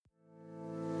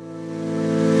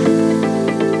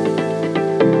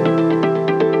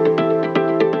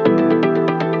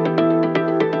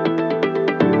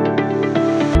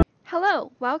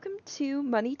to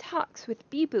Money Talks with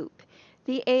Beboop,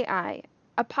 the AI,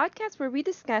 a podcast where we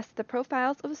discuss the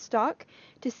profiles of a stock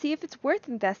to see if it's worth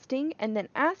investing and then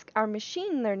ask our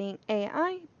machine learning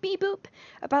AI, Beboop,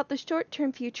 about the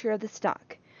short-term future of the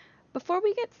stock. Before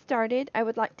we get started, I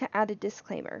would like to add a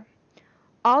disclaimer.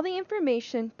 All the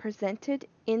information presented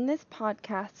in this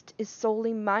podcast is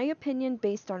solely my opinion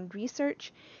based on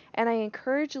research, and I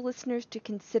encourage listeners to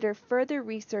consider further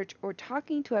research or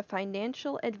talking to a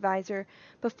financial advisor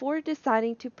before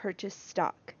deciding to purchase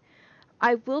stock.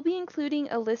 I will be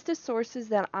including a list of sources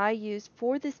that I use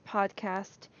for this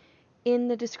podcast in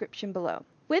the description below.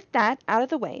 With that out of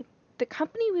the way, the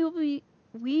company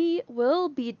we will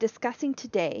be discussing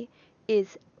today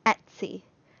is Etsy.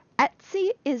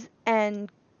 Etsy is an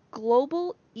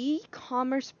global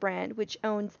e-commerce brand which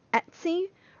owns Etsy,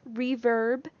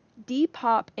 Reverb,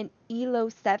 Depop, and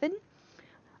Elo7.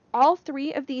 All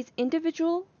three of these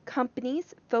individual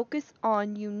companies focus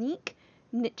on unique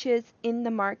niches in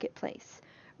the marketplace.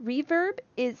 Reverb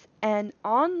is an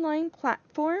online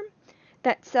platform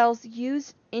that sells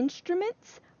used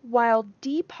instruments, while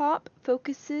Depop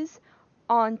focuses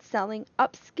on selling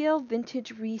upscale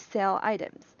vintage resale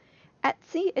items.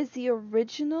 Etsy is the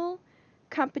original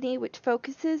company which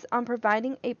focuses on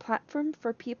providing a platform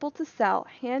for people to sell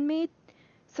handmade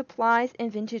supplies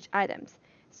and vintage items.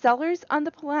 Sellers on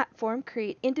the platform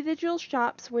create individual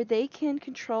shops where they can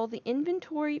control the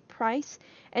inventory, price,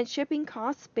 and shipping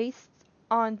costs based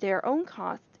on their own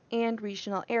costs and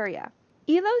regional area.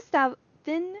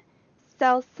 Elo7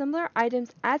 sells similar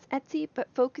items as Etsy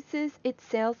but focuses its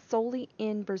sales solely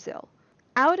in Brazil.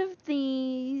 Out of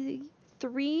the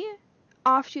three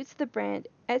offshoots of the brand,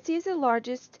 Etsy is the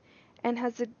largest and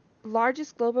has the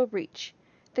largest global reach.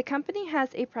 The company has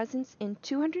a presence in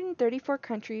 234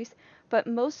 countries, but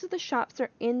most of the shops are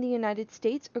in the United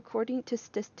States, according to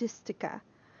Statistica.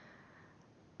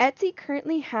 Etsy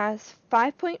currently has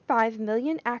 5.5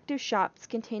 million active shops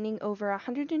containing over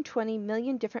 120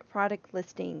 million different product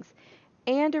listings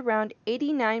and around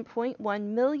 89.1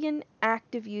 million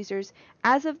active users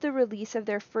as of the release of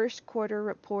their first quarter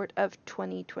report of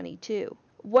 2022.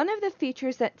 One of the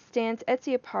features that stands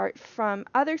Etsy apart from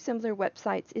other similar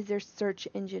websites is their search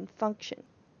engine function.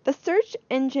 The search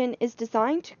engine is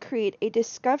designed to create a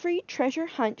discovery treasure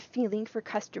hunt feeling for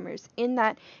customers in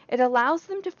that it allows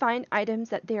them to find items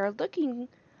that they are looking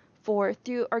for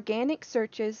through organic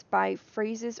searches by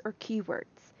phrases or keywords.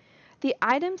 The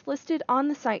items listed on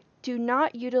the site do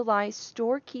not utilize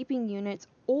store-keeping units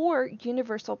or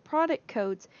universal product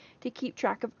codes to keep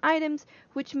track of items,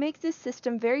 which makes this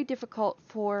system very difficult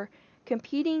for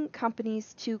competing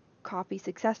companies to copy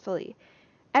successfully.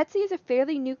 Etsy is a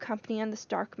fairly new company on the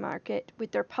stock market, with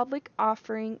their public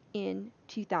offering in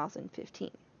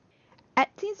 2015.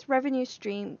 Etsy's revenue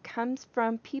stream comes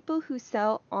from people who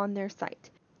sell on their site.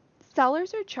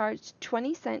 Sellers are charged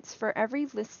 20 cents for every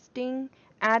listing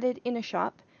added in a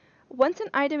shop. Once an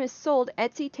item is sold,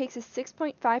 Etsy takes a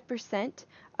 6.5%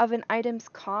 of an item's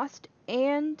cost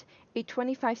and a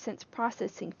 25 cents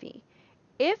processing fee.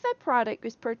 If a product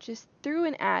is purchased through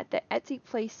an ad that Etsy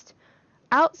placed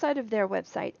outside of their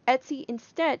website, Etsy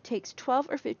instead takes 12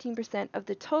 or 15% of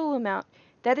the total amount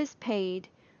that is paid,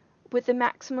 with a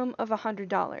maximum of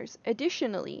 $100.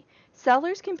 Additionally,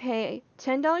 sellers can pay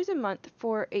 $10 a month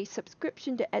for a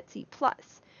subscription to Etsy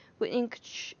Plus,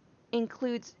 which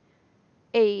includes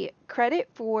a credit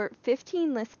for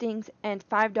 15 listings and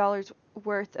 $5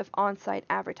 worth of on-site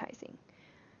advertising.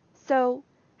 So,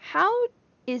 how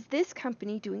is this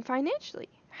company doing financially?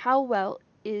 How well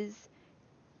is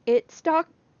its stock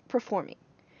performing?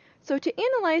 So, to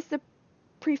analyze the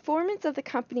performance of the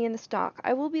company and the stock,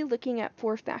 I will be looking at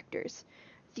four factors: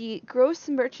 the gross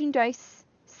merchandise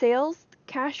sales,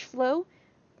 cash flow,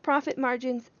 profit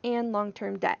margins, and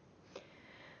long-term debt.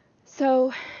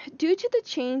 So, due to the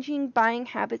changing buying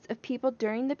habits of people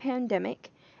during the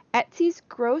pandemic, Etsy's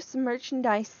gross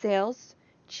merchandise sales,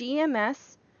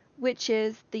 GMS, which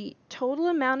is the total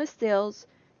amount of sales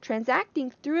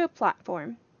transacting through a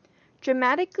platform,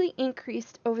 dramatically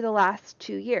increased over the last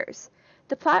 2 years.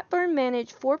 The platform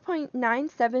managed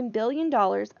 $4.97 billion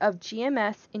of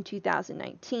GMS in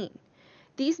 2019.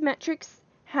 These metrics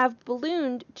have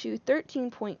ballooned to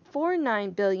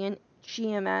 $13.49 billion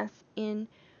GMS in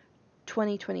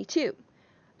 2022.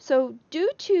 So,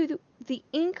 due to the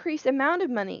increased amount of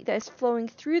money that is flowing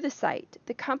through the site,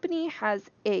 the company has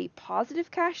a positive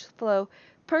cash flow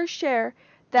per share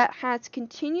that has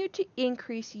continued to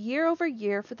increase year over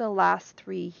year for the last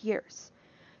 3 years.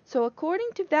 So,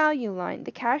 according to Value Line,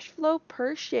 the cash flow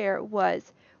per share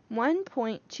was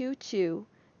 1.22,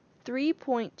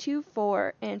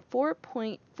 3.24, and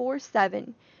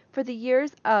 4.47 for the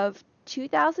years of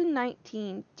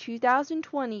 2019,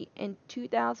 2020, and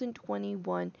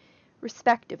 2021,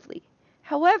 respectively.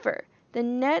 However, the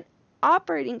net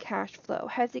operating cash flow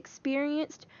has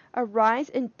experienced a rise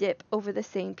and dip over the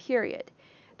same period.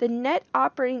 The net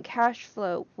operating cash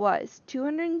flow was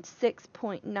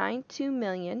 $206.92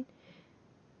 million,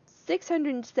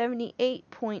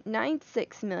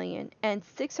 $678.96 million, and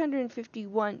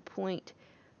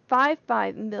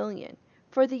 $651.55 million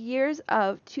for the years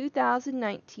of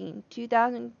 2019,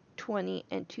 2020,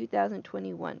 and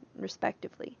 2021,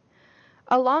 respectively.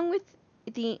 Along with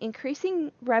the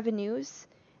increasing revenues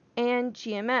and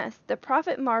GMS, the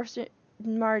profit margin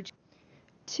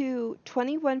to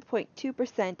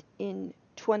 21.2% in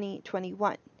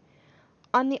 2021.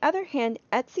 On the other hand,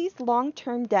 Etsy's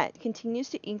long-term debt continues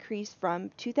to increase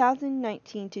from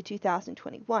 2019 to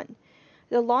 2021.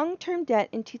 The long-term debt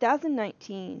in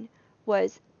 2019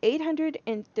 was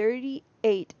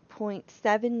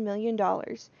 $838.7 million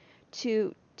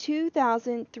to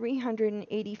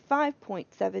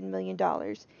 $2,385.7 million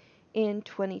in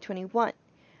 2021.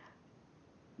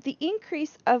 The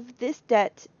increase of this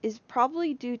debt is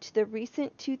probably due to the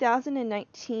recent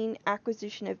 2019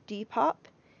 acquisition of Depop.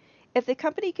 If the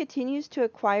company continues to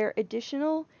acquire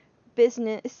additional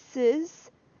businesses,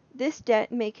 this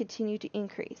debt may continue to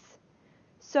increase.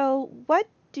 So, what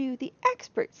do the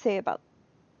experts say about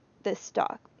this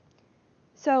stock?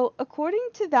 So, according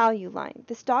to Value Line,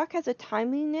 the stock has a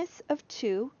timeliness of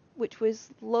 2, which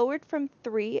was lowered from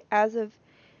 3 as of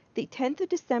the 10th of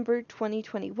December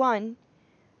 2021,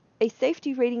 a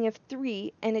safety rating of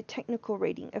 3, and a technical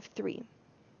rating of 3.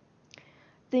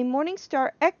 The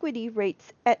Morningstar Equity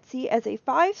rates Etsy as a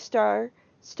 5-star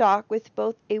stock with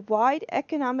both a wide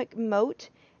economic moat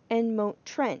and moat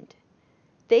trend.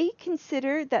 They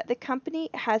consider that the company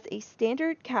has a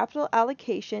standard capital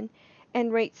allocation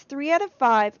and rates 3 out of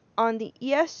 5 on the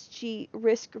ESG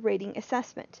risk rating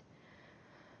assessment.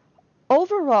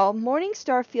 Overall,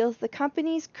 Morningstar feels the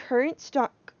company's current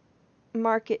stock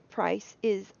market price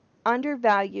is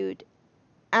undervalued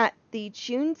at the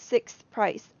June 6th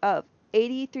price of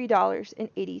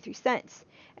 $83.83.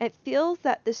 It feels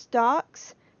that the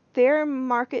stock's fair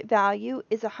market value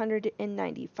is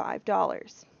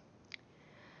 $195.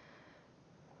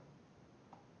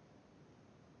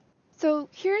 So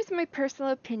here's my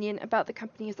personal opinion about the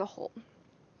company as a whole.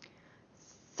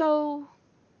 So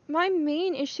my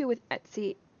main issue with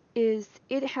Etsy is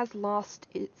it has lost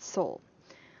its soul.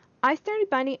 I started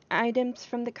buying items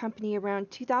from the company around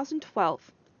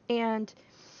 2012, and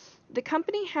the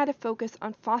company had a focus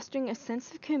on fostering a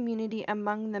sense of community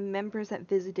among the members that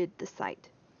visited the site.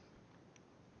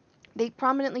 They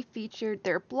prominently featured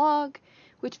their blog,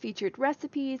 which featured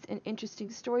recipes and interesting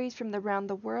stories from around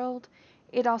the world.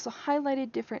 It also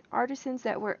highlighted different artisans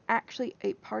that were actually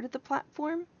a part of the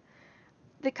platform.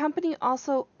 The company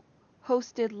also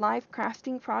hosted live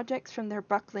crafting projects from their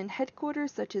Brooklyn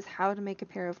headquarters, such as how to make a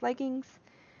pair of leggings.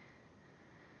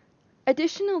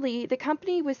 Additionally, the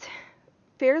company was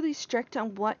fairly strict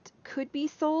on what could be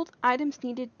sold. Items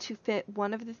needed to fit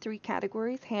one of the 3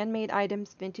 categories: handmade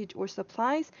items, vintage, or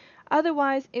supplies.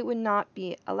 Otherwise, it would not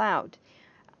be allowed.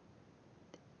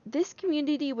 This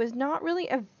community was not really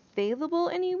available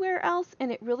anywhere else,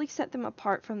 and it really set them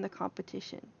apart from the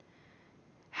competition.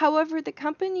 However, the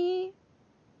company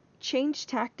changed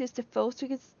tactics to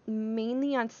focus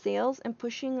mainly on sales and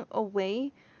pushing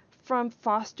away from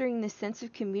fostering the sense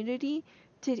of community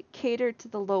to cater to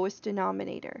the lowest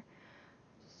denominator.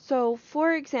 So,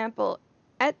 for example,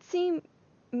 Etsy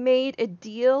made a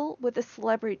deal with a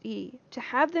celebrity to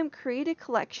have them create a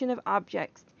collection of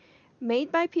objects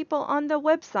made by people on the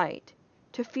website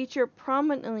to feature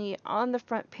prominently on the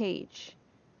front page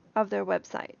of their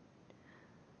website.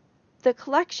 The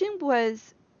collection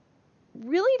was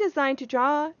really designed to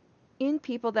draw in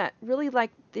people that really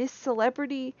like this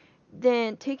celebrity,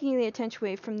 then taking the attention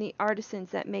away from the artisans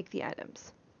that make the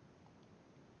items.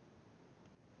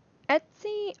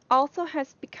 Etsy also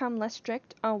has become less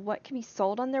strict on what can be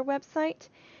sold on their website,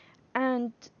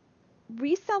 and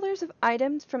resellers of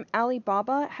items from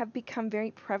Alibaba have become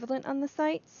very prevalent on the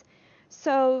sites.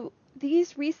 So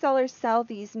these resellers sell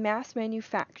these mass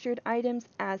manufactured items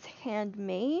as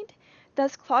handmade,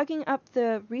 thus clogging up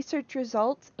the research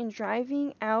results and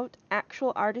driving out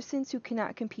actual artisans who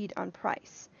cannot compete on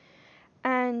price.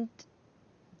 And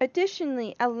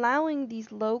additionally, allowing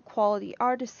these low quality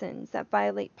artisans that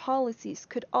violate policies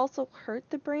could also hurt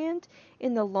the brand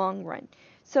in the long run.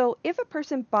 So if a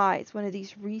person buys one of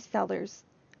these resellers'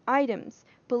 items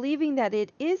believing that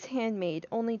it is handmade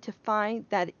only to find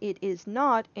that it is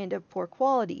not and of poor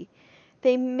quality,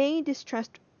 they may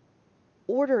distrust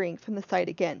ordering from the site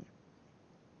again.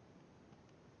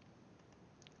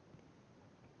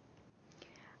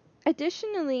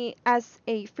 Additionally, as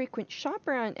a frequent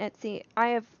shopper on Etsy, I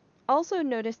have also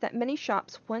noticed that many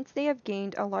shops, once they have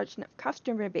gained a large enough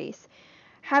customer base,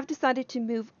 have decided to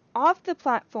move off the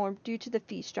platform due to the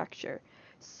fee structure.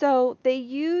 So they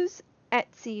use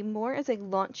Etsy more as a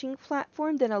launching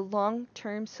platform than a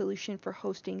long-term solution for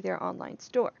hosting their online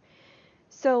store.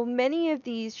 So many of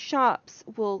these shops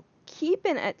will keep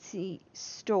an Etsy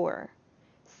store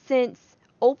since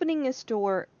opening a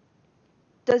store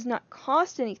does not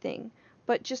cost anything,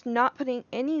 but just not putting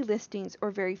any listings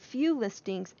or very few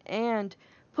listings and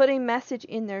put a message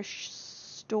in their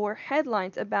store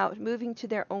headlines about moving to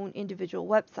their own individual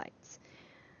websites.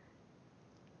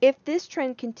 If this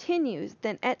trend continues,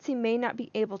 then Etsy may not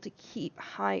be able to keep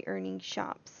high-earning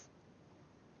shops.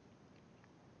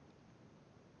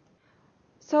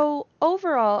 So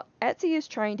overall, Etsy is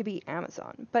trying to be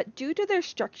Amazon, but due to their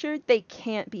structure, they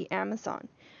can't be Amazon.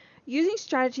 Using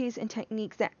strategies and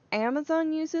techniques that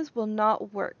Amazon uses will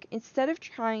not work. Instead of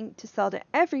trying to sell to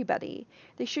everybody,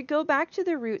 they should go back to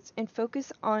their roots and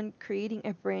focus on creating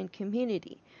a brand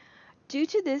community. Due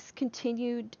to this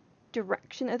continued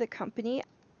direction of the company,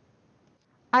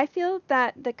 I feel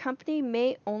that the company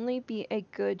may only be a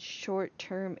good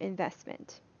short-term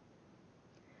investment.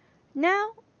 Now,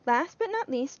 last but not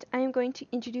least, I am going to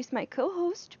introduce my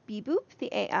co-host, Beeboop, the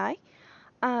AI.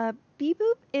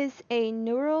 Beeboop is a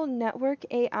neural network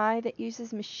AI that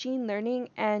uses machine learning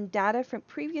and data from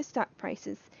previous stock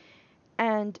prices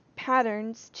and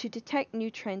patterns to detect new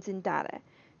trends in data.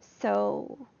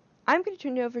 So I'm going to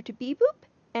turn it over to Beeboop,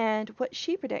 and what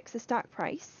she predicts the stock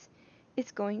price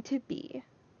is going to be.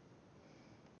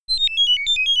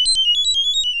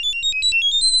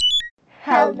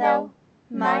 Hello,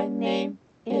 my name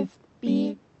is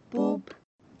Bee Boop.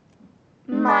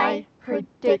 My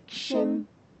prediction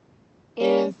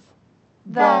is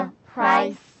the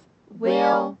price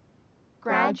will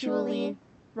gradually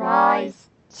rise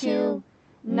to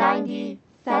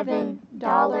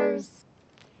 $97.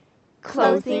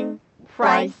 Closing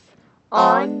price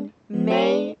on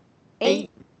May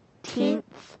 18th,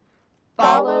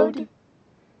 followed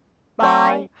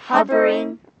by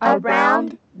hovering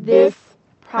around this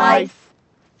price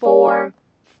for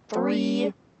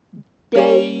 3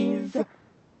 days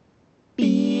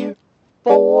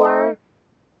before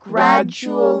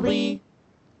gradually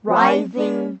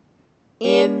rising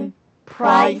in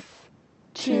price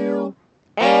to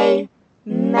a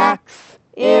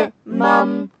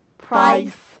maximum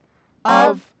price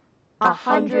of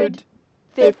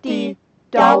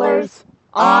 $150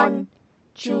 on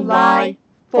July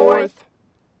 4th.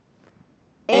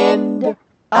 End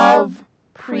of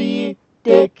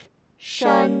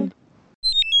prediction.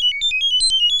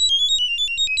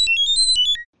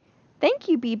 Thank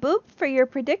you, Beeboop, for your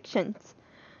predictions.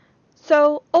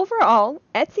 So overall,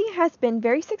 Etsy has been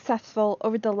very successful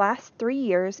over the last 3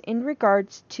 years in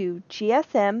regards to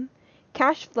GSM,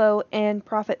 cash flow, and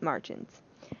profit margins.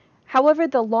 However,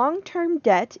 the long-term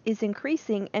debt is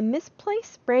increasing and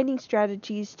misplaced branding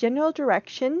strategies, general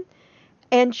direction,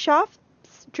 and shops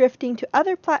drifting to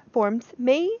other platforms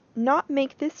may not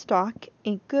make this stock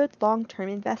a good long-term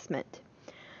investment.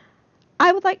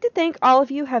 I would like to thank all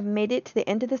of you who have made it to the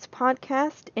end of this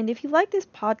podcast, and if you like this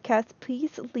podcast,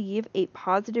 please leave a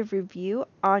positive review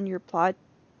on your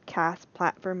podcast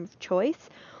platform of choice,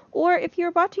 or if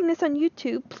you're watching this on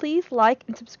YouTube, please like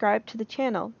and subscribe to the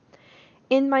channel.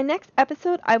 In my next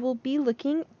episode, I will be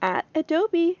looking at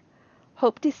Adobe.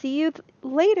 Hope to see you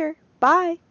later. Bye!